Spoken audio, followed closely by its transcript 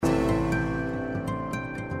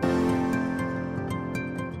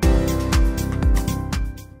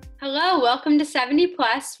welcome to 70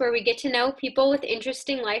 Plus, where we get to know people with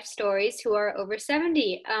interesting life stories who are over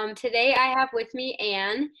 70. Today I have with me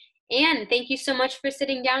Anne. Anne, thank you so much for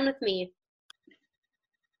sitting down with me.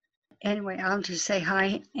 Anyway, I'll just say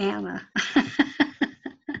hi, Anna.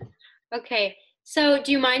 Okay, so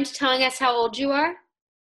do you mind telling us how old you are?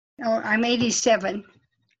 Oh, I'm 87.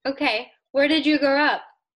 Okay, where did you grow up?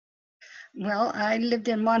 Well, I lived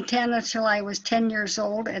in Montana till I was 10 years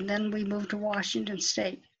old, and then we moved to Washington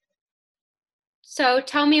State. So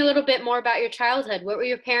tell me a little bit more about your childhood. What were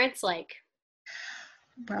your parents like?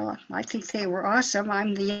 Well, I think they were awesome.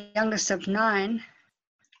 I'm the youngest of 9.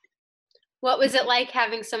 What was it like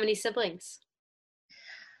having so many siblings?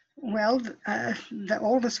 Well, the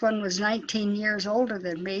oldest one was 19 years older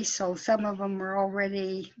than me, so some of them were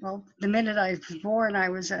already, well, the minute I was born, I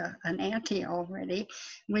was an auntie already.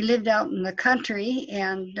 We lived out in the country,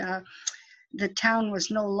 and the town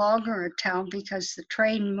was no longer a town because the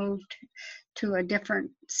train moved to a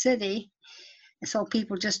different city. So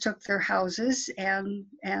people just took their houses and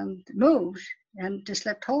moved and just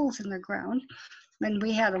left holes in the ground. And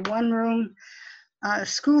we had a one-room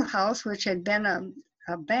schoolhouse, which had been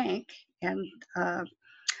a bank, and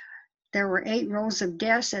there were 8 rows of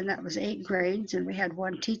desks, and that was 8 grades, and we had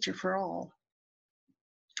one teacher for all.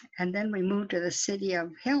 And then we moved to the city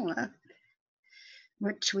of Helena,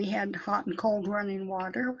 which we had hot and cold running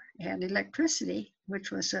water and electricity,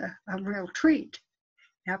 which was a real treat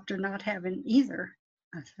after not having either.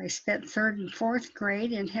 I spent 3rd and 4th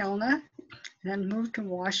grade in Helena, then moved to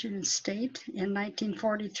Washington State in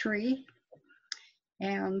 1943,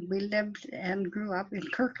 and we lived and grew up in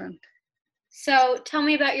Kirkland. So tell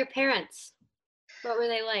me about your parents. What were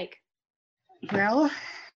they like? Well,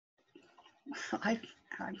 I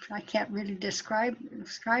can't really describe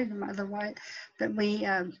them otherwise, but we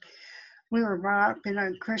were brought up in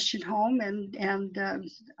a Christian home, and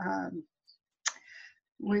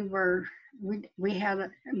we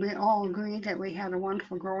all agreed that we had a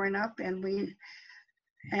wonderful growing up, and we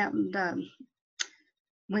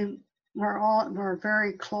we're a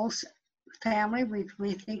very close family.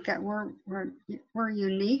 We think that we're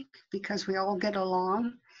unique because we all get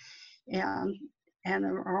along, and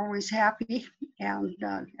are always happy, and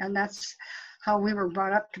that's how we were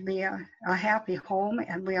brought up to be a happy home.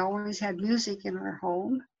 And we always had music in our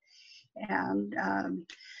home, and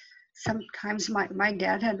sometimes my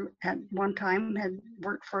dad had one time had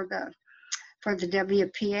worked for the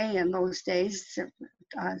WPA in those days.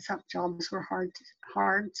 Some jobs were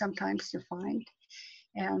hard sometimes to find,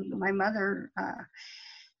 and my mother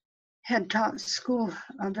had taught school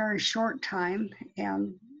a very short time,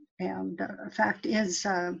 and the fact is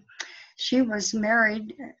she was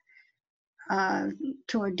married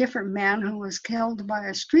to a different man who was killed by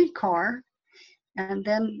a streetcar, and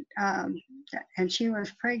then and she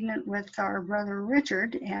was pregnant with our brother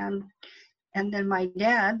Richard, and then my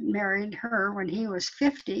dad married her when he was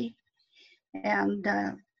 50, and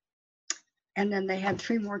then they had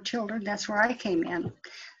 3 more children. That's where I came in,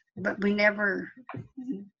 but we never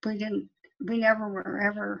were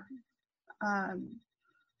ever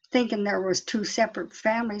thinking there was 2 separate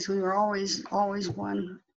families. We were always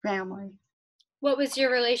one family. What was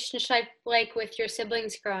your relationship like with your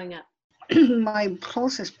siblings growing up? My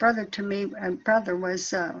closest brother to me,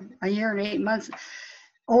 was a year and 8 months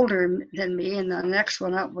older than me, and the next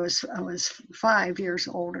one up was 5 years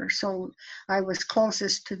older. So I was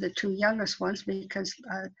closest to the 2 youngest ones because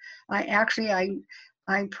I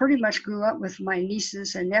pretty much grew up with my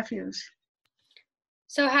nieces and nephews.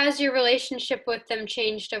 So has your relationship with them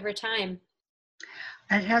changed over time?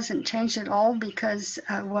 It hasn't changed at all because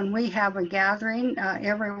when we have a gathering,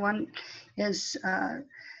 everyone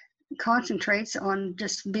concentrates on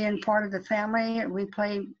just being part of the family. We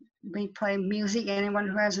play music. Anyone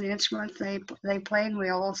who has an instrument, they play, and we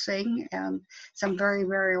all sing, and some very,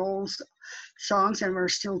 very old songs, and we're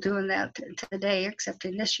still doing that today, except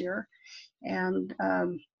in this year. And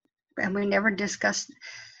we never discussed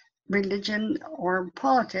religion or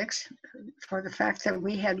politics, for the fact that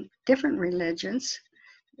we had different religions,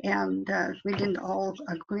 and we didn't all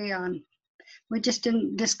agree on. We just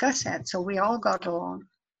didn't discuss that, so we all got along.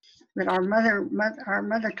 But our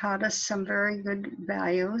mother taught us some very good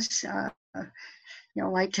values.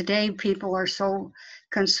 Like today, people are so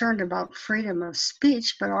concerned about freedom of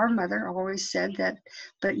speech, but our mother always said that,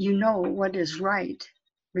 but you know what is right,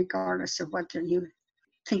 regardless of whether you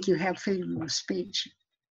think you have freedom of speech.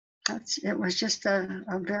 It was just a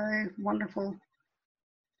very wonderful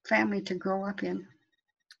family to grow up in.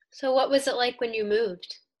 So what was it like when you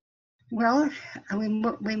moved? Well, we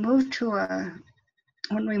moved to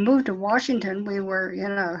when we moved to Washington, we were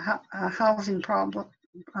in a housing problem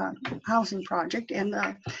housing project, and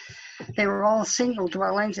they were all single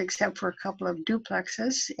dwellings except for a couple of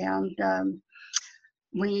duplexes. And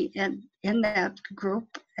we, in that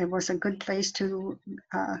group, it was a good place to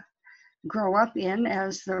grow up in,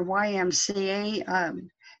 as the YMCA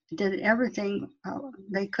did everything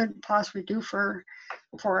they could possibly do for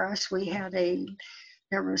us. We had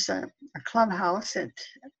there was a clubhouse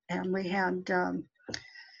and we had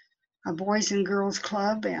a boys and girls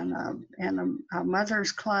club and a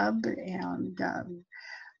mothers club, and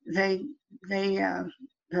the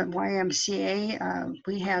YMCA,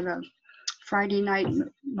 we had a Friday night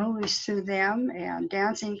movies through them, and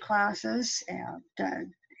dancing classes,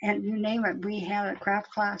 and you name it, we had craft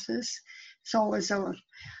classes. So it was a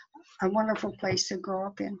wonderful place to grow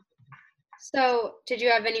up in. So, did you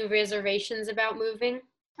have any reservations about moving?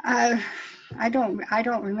 I don't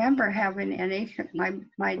remember having any.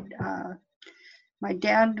 My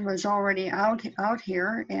dad was already out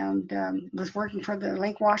here and was working for the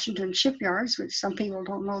Lake Washington shipyards, which some people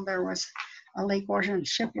don't know there was a Lake Washington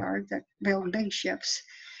shipyard that built big ships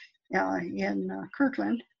in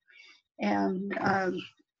Kirkland. And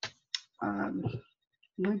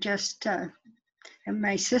we just, and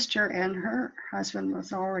my sister and her husband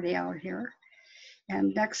was already out here.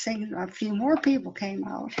 And next thing, a few more people came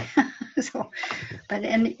out. So, but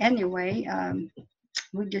anyway,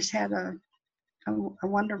 we just had a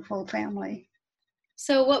wonderful family.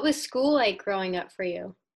 So what was school like growing up for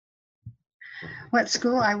you? What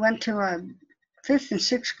school? I went to a 5th and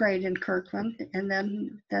 6th grade in Kirkland, and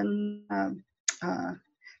then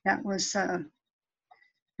that was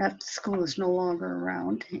that school is no longer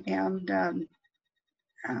around, and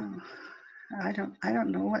I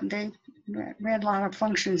don't know what we had a lot of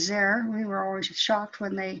functions there. We were always shocked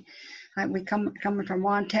when we coming from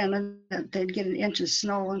Montana, that they'd get an inch of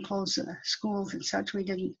snow and close the schools and such. We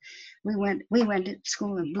went to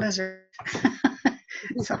school in blizzard.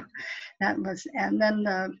 So that was, and then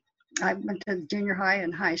I went to junior high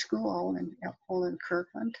and high school all in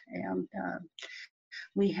Kirkland, and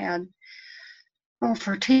we had, well,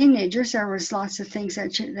 for teenagers, there was lots of things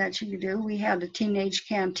that you could do. We had a teenage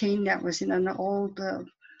canteen that was in an old,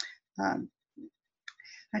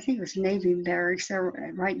 I think it was Navy barracks there,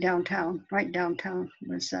 right downtown.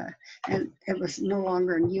 Was, and it was no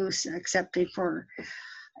longer in use except for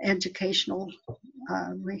educational.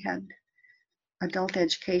 We had adult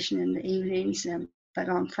education in the evenings, but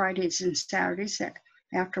on Fridays and Saturdays,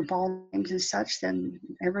 after ball games and such, then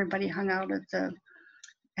everybody hung out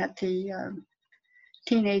at the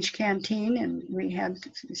teenage canteen, and we had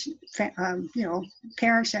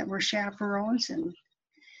parents that were chaperones, and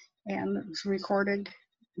it was recorded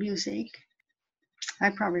music. I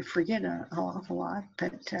probably forget an awful lot,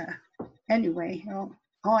 but anyway,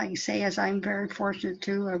 all I can say is I'm very fortunate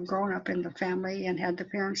to have grown up in the family and had the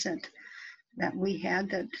parents that we had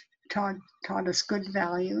that taught us good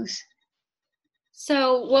values.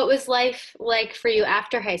 So what was life like for you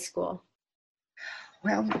after high school?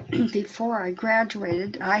 Well, before I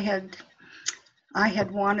graduated, I had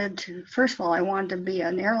wanted to, first of all, I wanted to be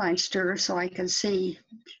an airline steward so I could see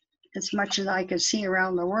as much as I could see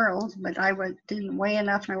around the world, but I didn't weigh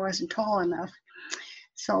enough and I wasn't tall enough.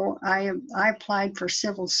 So I applied for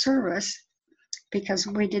civil service because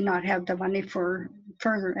we did not have the money for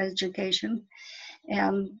further education.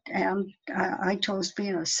 And I chose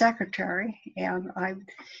being a secretary, and I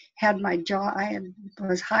had my job.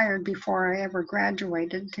 Was hired before I ever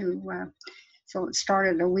graduated so it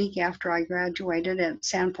started a week after I graduated at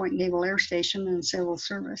Sandpoint Naval Air Station in civil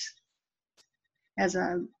service as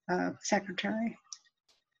a secretary.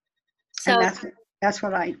 So, and that's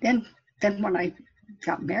what I did. Then when I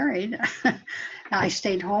got married, I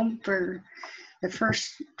stayed home for the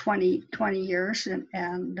first 20 years,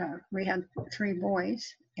 and we had 3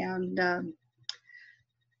 boys, and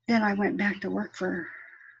then I went back to work for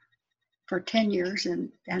 10 years,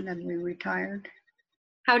 and then we retired.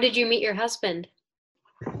 How did you meet your husband?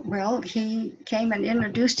 Well, he came and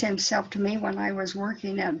introduced himself to me when I was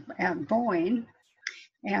working at Boeing,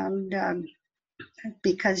 and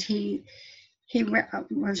because he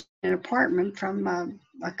was in an apartment from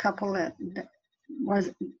a couple that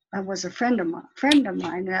was a friend of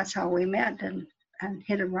mine. That's how we met and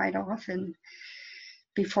hit it right off. And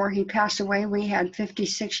before he passed away, we had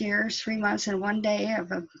 56 years, 3 months, and 1 day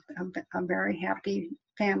of a very happy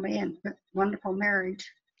family and wonderful marriage.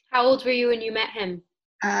 How old were you when you met him?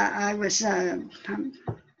 I was, I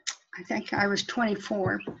think I was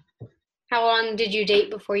 24. How long did you date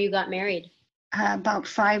before you got married? About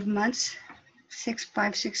 5 months, 6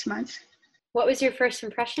 months. What was your first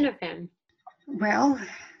impression of him? Well,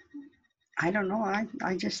 I don't know.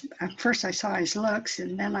 I just at first I saw his looks,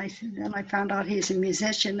 and then I found out he's a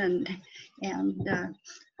musician, and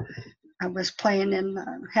I was playing in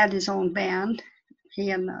had his own band. He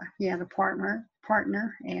had a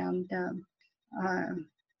partner, and uh,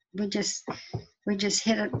 we just we just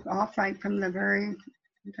hit it off right from the very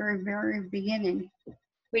beginning.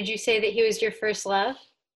 Would you say that he was your first love?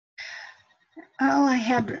 Oh, I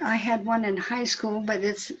had one in high school, but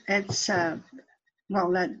it's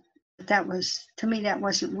well, that was, to me, that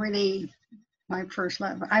wasn't really my first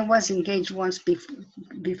love. I was engaged once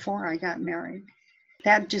before I got married.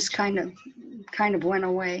 That just kind of went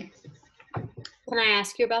away. Can I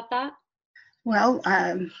ask you about that? Well,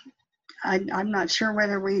 I'm not sure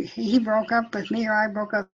whether he broke up with me or I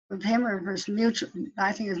broke up with him, or it was mutual.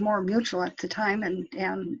 I think it was more mutual at the time,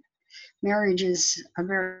 and marriage is a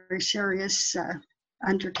very serious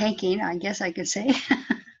undertaking, I guess I could say.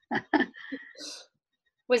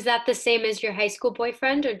 Was that the same as your high school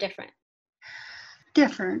boyfriend or different?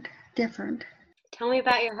 Different. Tell me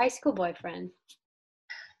about your high school boyfriend.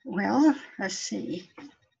 Well, let's see.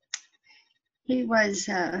 He was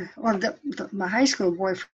well, my high school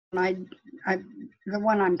boyfriend. I the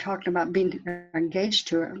one I'm talking about being engaged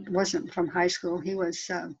to wasn't from high school. He was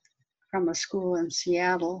from a school in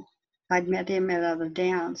Seattle. I'd met him at a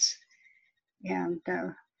dance, and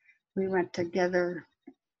we went together.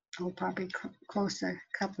 Oh, probably close to a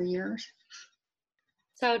couple of years.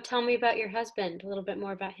 So tell me about your husband, a little bit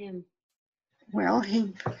more about him. Well,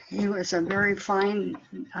 he was a very fine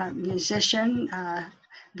musician,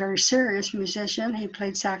 very serious musician. He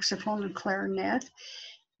played saxophone and clarinet,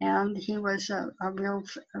 and he was a real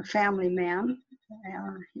family man.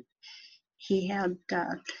 He had,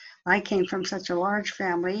 I came from such a large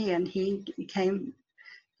family, and he came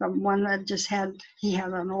from one that he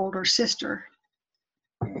had an older sister,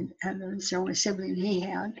 and it was the only sibling he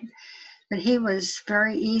had. But he was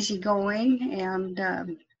very easygoing, and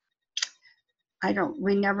I don't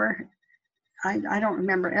remember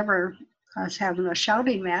ever us having a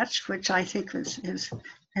shouting match, which I think is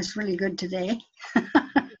really good today.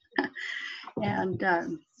 And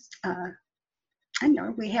I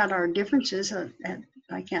know we had our differences.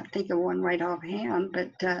 I can't think of one right offhand,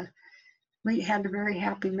 but we had a very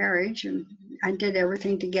happy marriage, and I did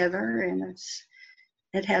everything together, and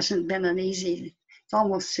it hasn't been an easy. It's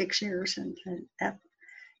almost 6 years, and that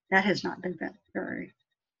has not been very.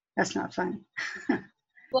 That's not fun.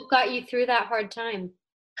 What got you through that hard time?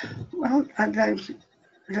 Well,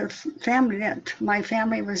 the family, that my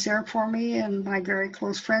family was there for me, and my very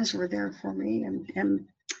close friends were there for me, and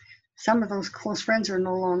some of those close friends are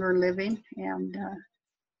no longer living, and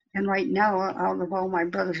right now, out of all my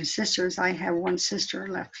brothers and sisters, I have one sister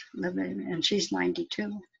left living, and she's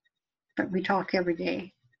 92, but we talk every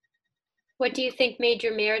day. What do you think made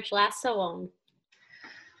your marriage last so long?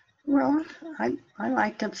 Well, I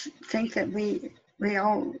like to think that we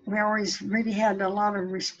always really had a lot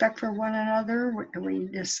of respect for one another. We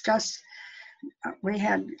discussed, we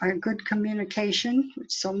had a good communication,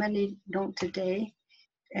 which so many don't today.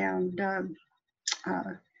 And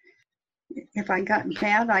if I got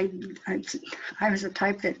mad, I was the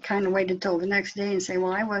type that kind of waited till the next day and say,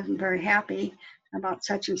 well, I wasn't very happy about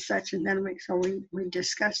such and such, and then we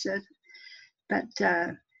discussed it. But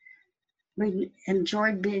we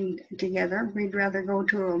enjoyed being together. We'd rather go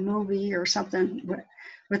to a movie or something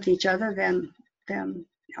with each other than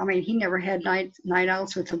I mean, he never had night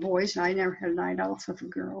outs with the boys, and I never had night outs with the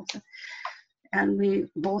girls. And we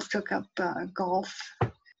both took up golf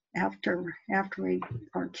after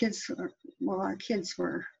our kids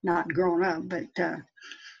were not grown up,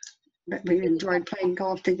 but we enjoyed playing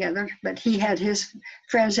golf together. But he had his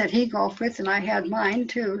friends that he golfed with, and I had mine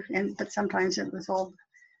too. But sometimes it was all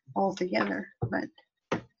together. But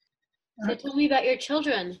So tell me about your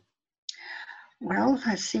children. well,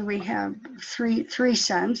 let's see. We have three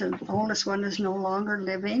sons, and the oldest one is no longer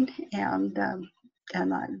living, and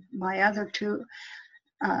my other two,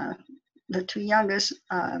 the two youngest,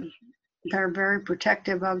 they're very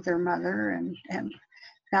protective of their mother, and in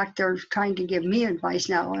fact, they're trying to give me advice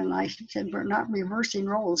now, and I said, we're not reversing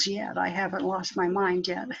roles yet. I haven't lost my mind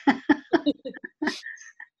yet.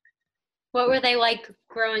 What were they like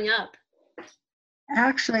growing up?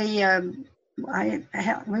 Actually,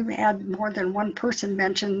 we've had more than one person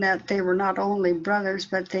mention that they were not only brothers,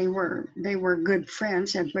 but they were good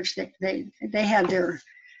friends, in which they had their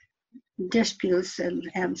disputes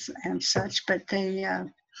and such, but it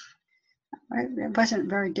wasn't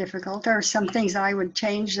very difficult. There are some things I would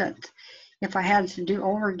change that if I had to do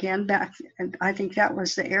over again. Back, I think that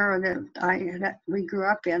was the era that we grew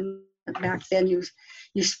up in. back then you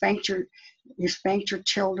spanked your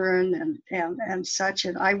children and such,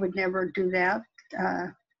 and I would never do that.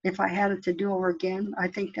 If I had it to do over again, I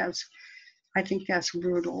think that's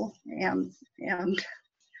brutal, and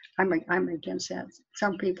I'm against that.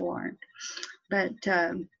 Some people aren't, but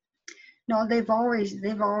no, they've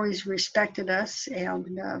always respected us,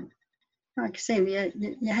 and like I say,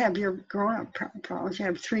 you have your grown-up problems. You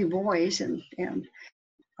have 3 boys, and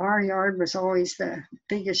our yard was always the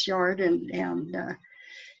biggest yard, and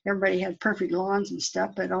everybody had perfect lawns and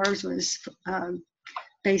stuff, but ours was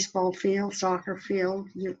baseball field, soccer field,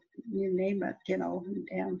 you name it,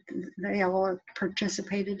 and they all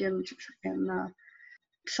participated in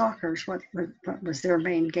soccer, what was their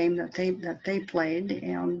main game that they played,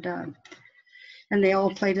 and they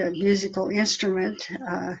all played a musical instrument,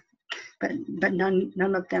 but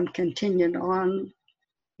none of them continued on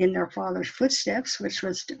in their father's footsteps, which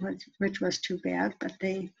was too bad. But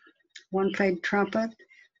one played trumpet,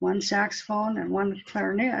 one saxophone, and one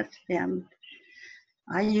clarinet, and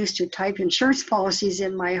I used to type insurance policies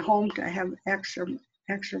in my home to have extra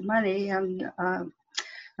money, and I'm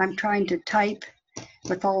trying to type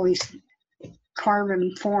with all these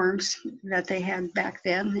carbon forms that they had back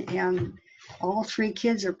then, and all 3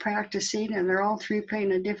 kids are practicing, and they're all 3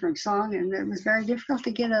 playing a different song, and it was very difficult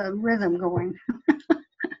to get a rhythm going.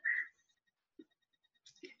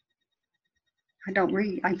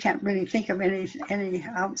 I can't really think of any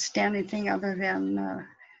outstanding thing other than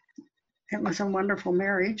it was a wonderful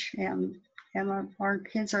marriage, and our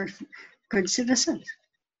kids are good citizens,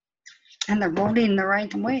 and they're voting the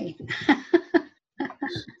right way.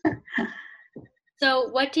 So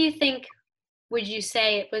what do you think, would you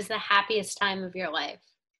say was the happiest time of your life?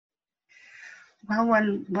 Well,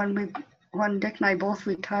 when Dick and I both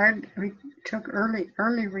retired, we took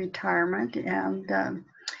early retirement, and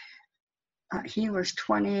he was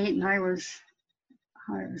 28 and I was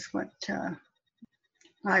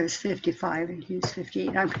 55 and he was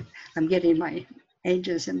 58. I'm getting my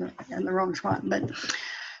ages in the wrong spot,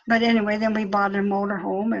 but anyway, then we bought a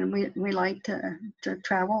motorhome, and we like to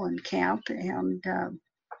travel and camp,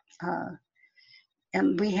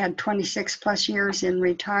 and we had 26 plus years in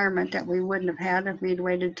retirement that we wouldn't have had if we'd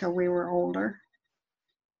waited till we were older.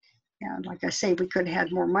 And like I say, we could have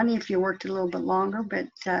had more money if you worked a little bit longer, but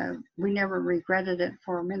we never regretted it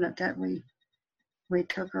for a minute that we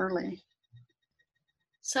took early.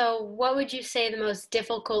 So what would you say the most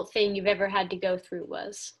difficult thing you've ever had to go through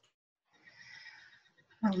was?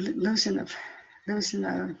 Well, losing a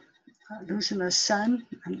son,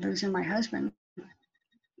 and losing my husband,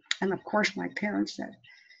 and of course my parents.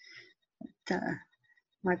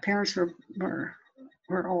 My parents were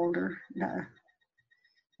older.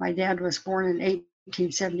 My dad was born in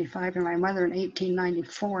 1875 and my mother in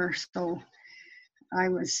 1894. So I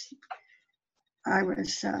was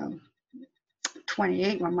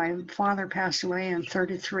 28 when my father passed away, and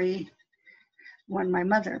 33 when my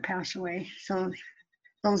mother passed away. So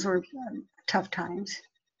those were tough times.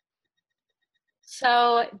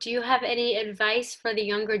 So do you have any advice for the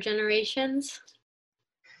younger generations?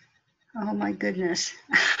 Oh my goodness.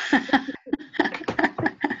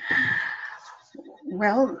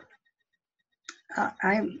 Well,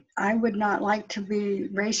 I would not like to be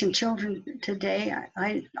raising children today.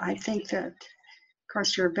 I think that, of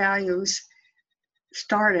course, your values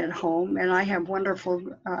start at home, and I have wonderful,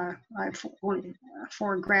 I have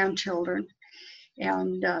 4 grandchildren,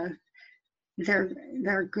 and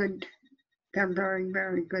they're good. They're very,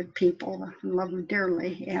 very good people. I love them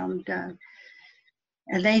dearly, and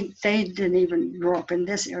they didn't even grow up in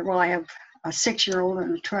this era. Well, I have a 6-year-old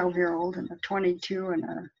and a 12-year-old and a 22 and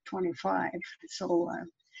a 25, so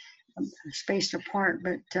I'm spaced apart.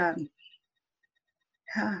 But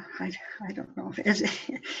I don't know.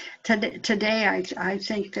 Today I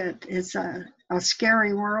think that it's a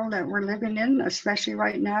scary world that we're living in, especially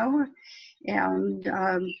right now, and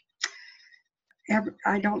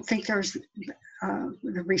I don't think there's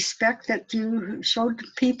the respect that you showed to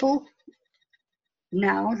people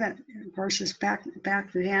now that versus back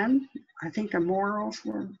then. I think the morals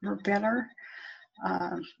were better.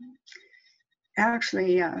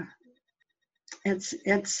 Actually,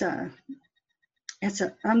 it's an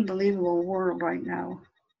unbelievable world right now.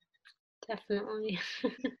 Definitely.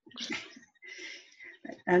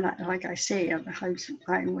 And like I say, I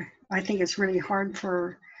think it's really hard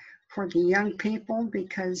for the young people,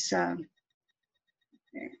 because I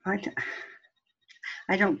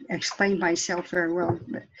don't explain myself very well,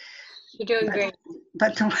 but You're doing great.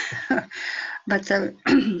 But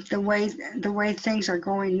the way things are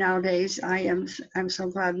going nowadays, I'm so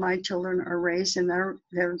glad my children are raised, and they're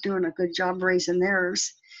doing a good job raising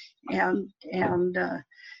theirs, and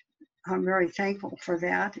I'm very thankful for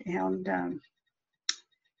that, and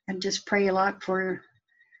just pray a lot for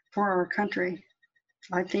our country.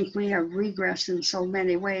 I think we have regressed in so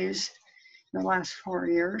many ways in the last 4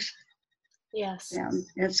 years. Yes. And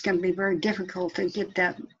it's going to be very difficult to get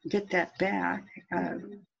that back.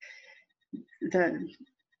 The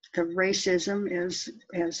racism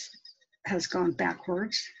has gone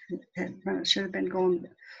backwards. It should have been going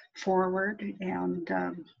forward, and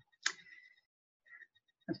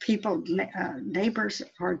people, neighbors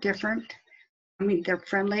are different. I mean, they're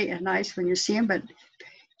friendly and nice when you see them, but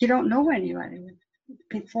you don't know anybody.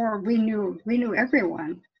 Before we knew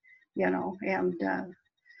everyone, and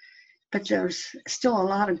but there's still a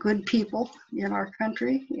lot of good people in our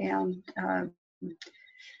country, and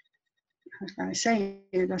I say,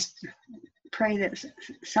 you just pray that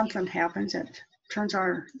something happens that turns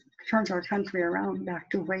our country around back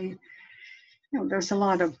to way. There's a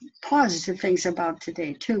lot of positive things about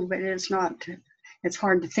today too, but it's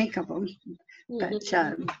hard to think of them. But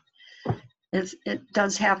it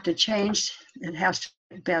does have to change. It has to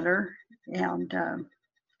get better, and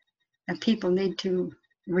people need to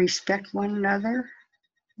respect one another.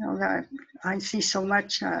 I see so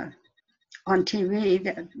much on TV,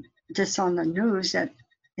 that just on the news, that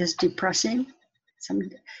is depressing.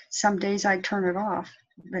 Some days I turn it off,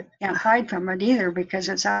 but can't hide from it either, because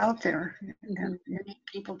it's out there, and you need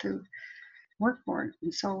people to work for it.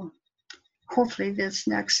 And so hopefully this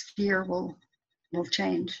next year will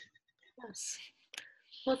change. Yes.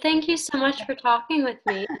 Well, thank you so much for talking with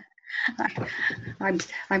me.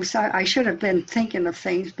 I'm sorry. I should have been thinking of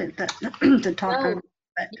things to talk about.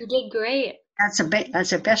 You did great. That's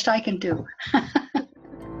the best I can do.